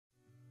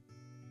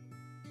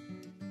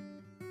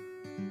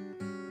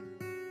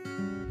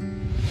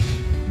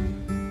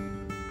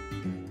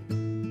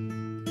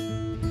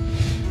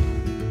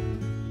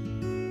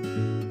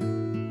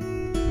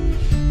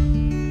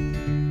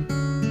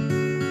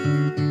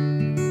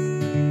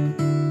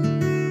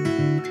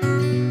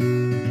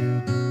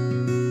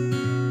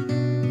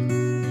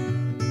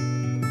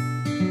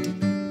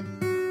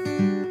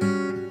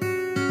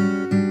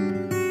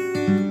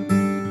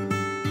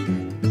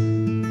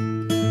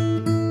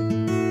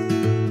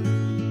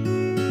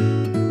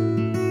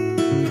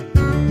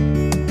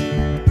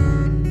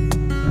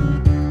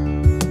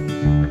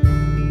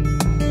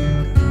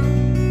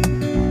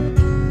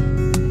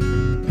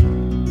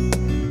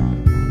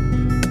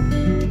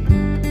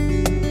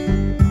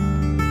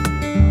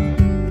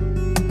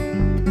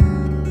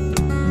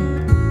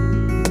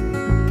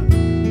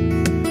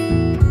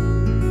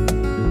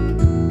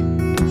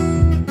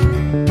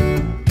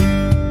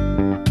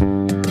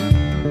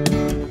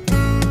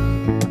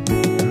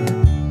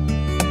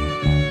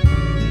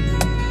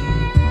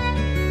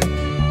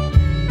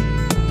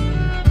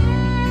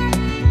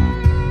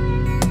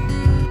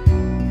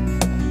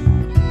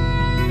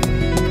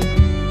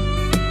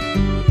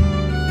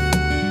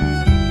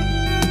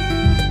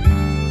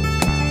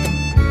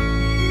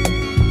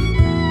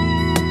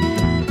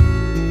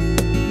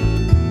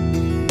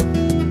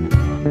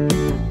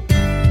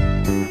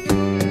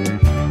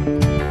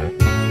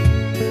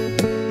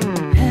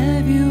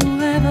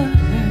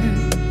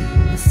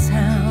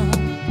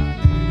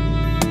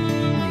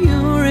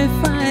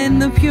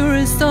the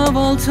purest of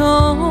all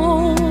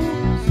tones,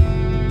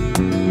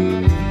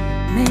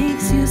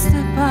 makes you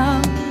step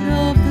out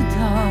of the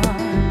dark,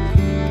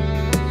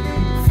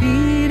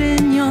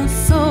 feeding your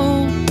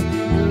soul,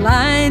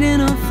 lighting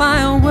a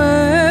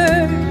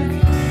firework,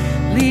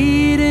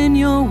 leading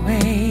your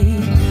way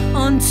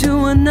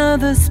onto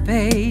another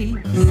space,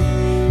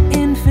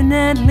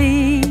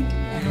 infinitely,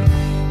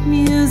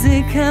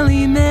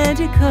 musically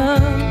magical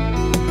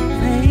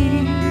place.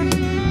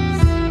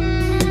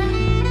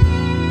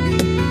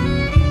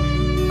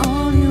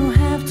 All you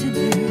have to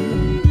do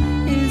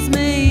is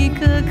make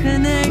a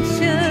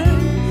connection.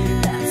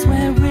 That's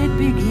where it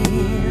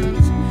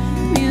begins.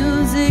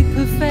 Music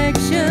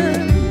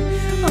perfection,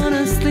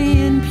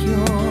 honestly and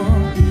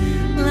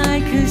pure,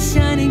 like a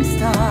shining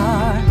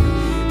star,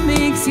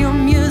 makes your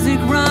music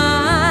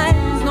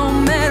rise no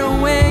matter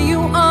where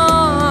you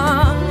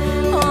are.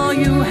 All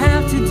you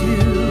have to do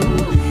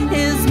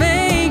is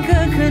make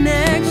a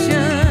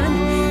connection.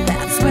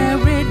 That's where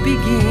it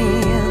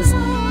begins.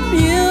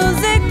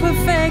 Music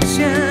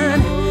perfection.